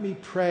let me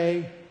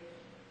pray,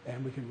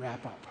 and we can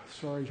wrap up.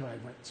 Sorry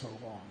I went so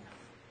long.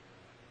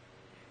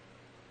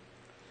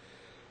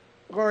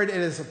 Lord, it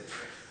is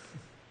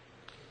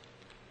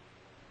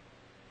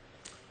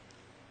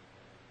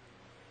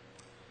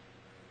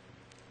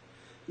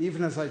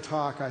even as I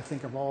talk, I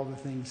think of all the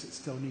things that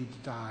still need to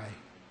die.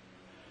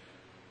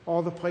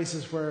 All the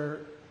places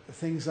where the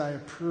things I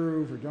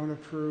approve or don't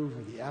approve,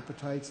 or the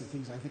appetites, the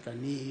things I think I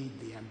need,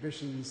 the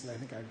ambitions that I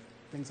think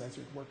things I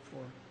should work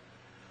for,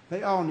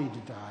 they all need to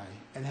die.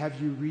 And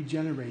have you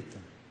regenerate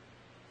them?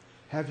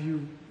 Have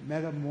you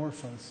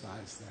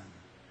metamorphosize them?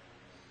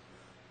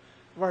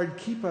 Lord,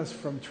 keep us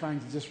from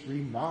trying to just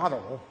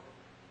remodel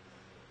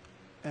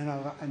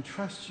and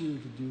trust you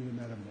to do the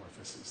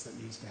metamorphosis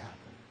that needs to happen.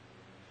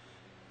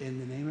 In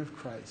the name of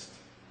Christ,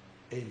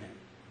 amen.